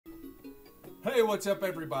Hey, what's up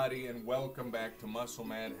everybody, and welcome back to Muscle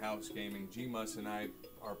Mad House Gaming. G-Mus and I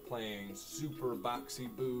are playing Super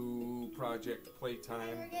Boxy Boo Project Playtime.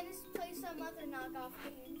 And we're gonna play some other knockoff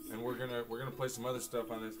games. And we're gonna play some other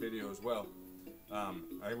stuff on this video as well. I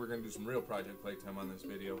think we're gonna do some real Project Playtime on this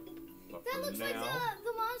video. But that looks now, like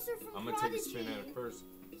the monster from I'm Prodigy. gonna take a spin at it first.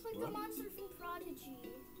 It's like the monster from Prodigy.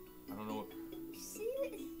 I don't know what. You see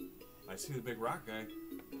it? I see the big rock guy.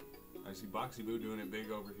 I see Boxy Boo doing it big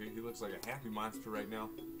over here. He looks like a happy monster right now.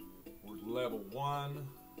 We're level 1.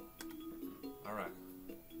 Alright.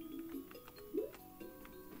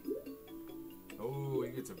 Oh,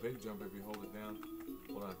 he gets a big jump if you hold it down.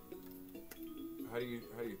 Hold on. How do you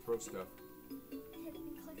throw stuff? Hit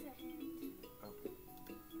and click the hand. Oh.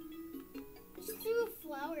 Just threw a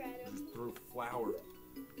flower at him. Just threw flour.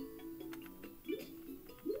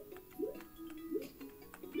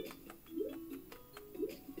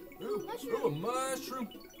 Mushroom. Oh, a mushroom!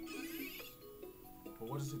 But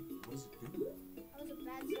what does it do? That was a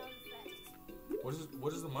bad sound effect.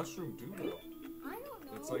 What does the mushroom do though? I don't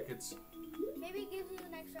know. It's like it's. Maybe it gives you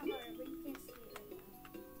an extra heart, but you can't see it right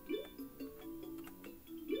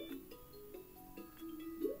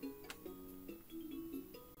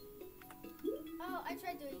now. Oh, I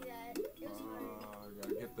tried doing that. It was hard.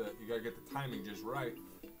 You gotta get the timing just right.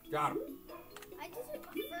 Got him. I did it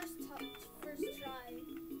first try.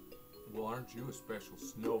 Well, aren't you a special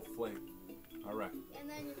snowflake? All right. And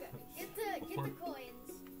then you get the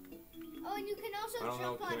coins. Oh, and you can also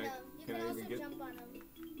jump on them. You can also jump on them.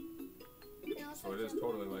 So it is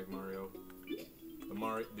totally like Mario.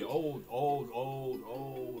 The old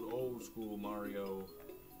school Mario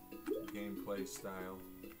gameplay style.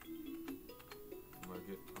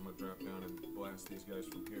 I'm gonna drop down and blast these guys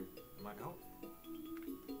from here. Am I out?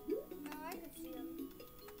 No, I could see them.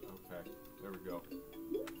 Okay, there we go.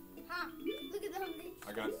 Ha! Look at them.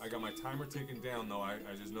 I got my timer ticking down though. I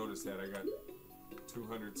just noticed that I got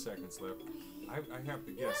 200 seconds left. I have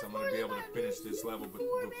to guess I'm gonna be able to finish this level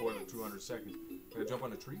before the 200 seconds. Can I jump on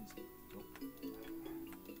the trees? Nope.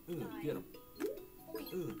 Get him.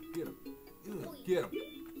 Get him. Get him.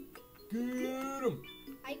 Get him.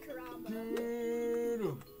 Ay caramba. Get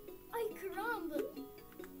him. Ay caramba.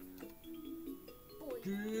 Boy.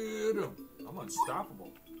 Get him. I'm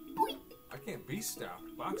unstoppable. Boy. I can't be stopped.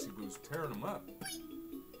 Boxy Boo's tearing them up.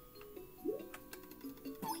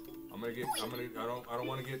 I don't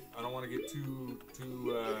want to get too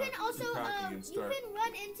you can also too cocky and start. you can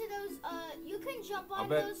run into those you can jump on I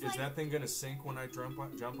bet those is that thing gonna sink when I jump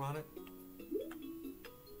on it?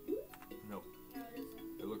 No. No, it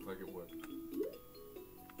isn't. It looked like it would.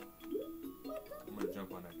 I'm gonna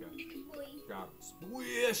jump on that guy. Boy. Got him.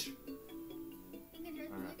 Squish! You can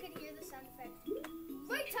hear the sound effect.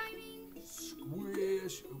 Right timing!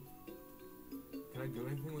 Squish! Ooh. Can I do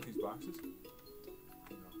anything with these boxes?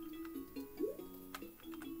 No.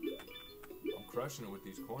 I'm crushing it with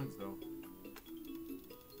these coins though.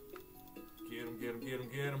 Get him, get him, get him,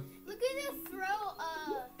 get him. Look at the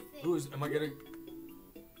throw thing. Am I getting?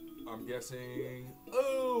 I'm guessing.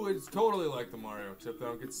 Oh, it's totally like the Mario, except that I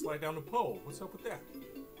don't get to slide down the pole. What's up with that?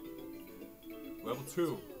 Level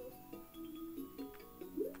 2.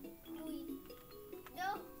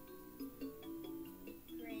 No.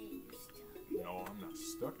 Great, you're stuck. No, I'm not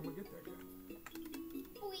stuck. I'm gonna get that guy.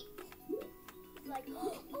 Like,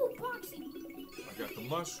 oh, Boxy. I got the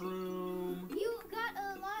mushroom. You got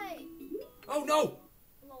a light. Oh no!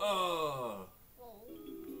 Lol.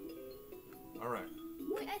 All right.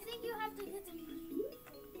 Wait, I think you have to get the mushroom.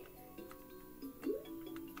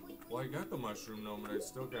 Well, I got the mushroom, no, but I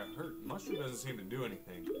still got hurt. Mushroom doesn't seem to do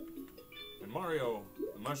anything. In Mario,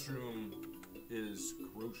 the mushroom is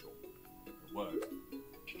crucial. It was.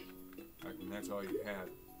 Back when that's all you had.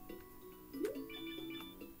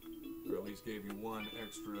 Or at least gave you one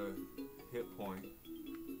extra hit point.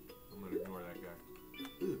 I'm gonna ignore that guy.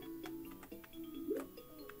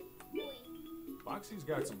 Boxy's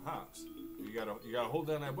got some hops. You gotta hold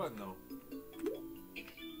down that button though.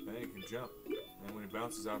 Then he can jump. And when he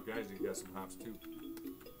bounces off guys, he got some hops too.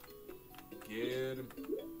 Get him.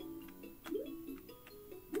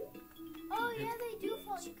 Oh yeah, they do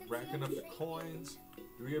fall. You can Racking up the coins.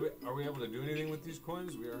 Are we able to do anything with these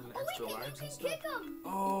coins? We earn extra lives and stuff. Kick them.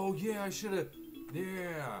 Oh yeah, I should have.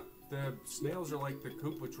 Yeah, the snails are like the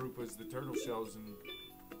Koopa Troopas, the turtle shells, and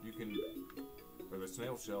you can, or the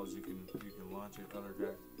snail shells. You can launch at other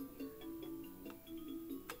guys.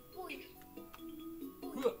 Boy.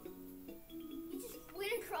 Huh. You just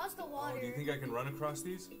went across the water. Oh, do you think I can run across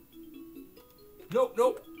these? Nope,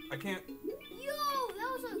 nope, I can't. Yo, that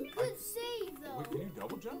was a good save though. Wait, can you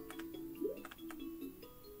double jump?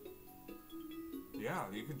 Yeah,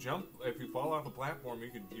 you can jump. If you fall off a platform,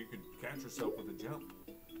 you could catch yourself with a jump.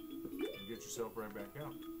 And get yourself right back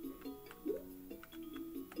out.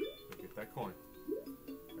 So get that coin.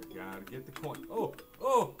 I gotta get the coin. Oh!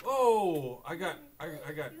 Oh! Oh! I got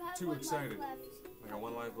too excited. I got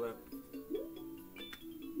 1 life left.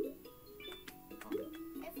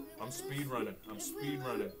 I'm speed running. I'm speed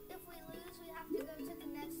running. If we lose, we have to go to the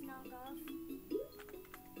next knockoff.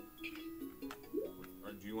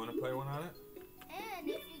 Or do you want to play one on it? And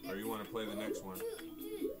if you get or you want to play the next one?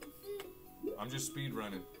 I'm just speed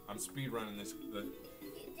running. I'm speed running this.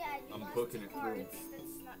 Dad, I'm booking it through.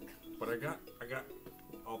 But I got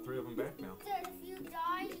all 3 of them back now. Dad, if you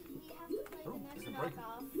die, we have to play the next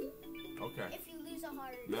knockoff. Okay. If you lose a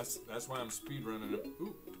heart. That's why I'm speed running it.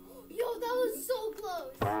 Ooh. Yo, that was so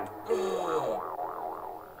close. Oh.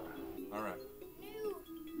 All right.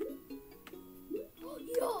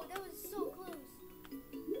 Yo, that was so close.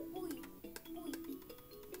 What are you doing?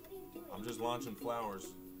 I'm just launching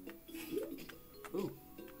flowers. Ooh.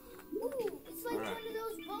 Ooh, it's like one of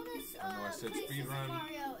those bonus I know I said places speed in run.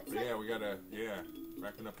 Mario. But yeah, we gotta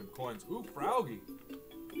racking up in coins. Ooh, Froggy.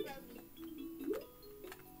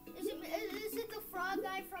 Is it the frog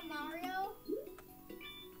guy from Mario?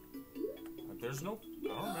 There's no. I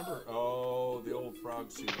don't remember. Oh, the old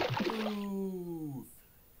frog suit. Ooh.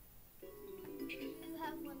 You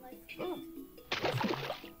have 1 life.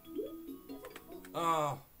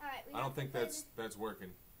 Oh. Alright, I don't think that's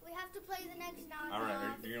working. We have to play the next knockoff. All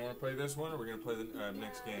right, do you want to play this one, or we're gonna play the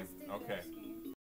next game? Let's do the Okay. next game.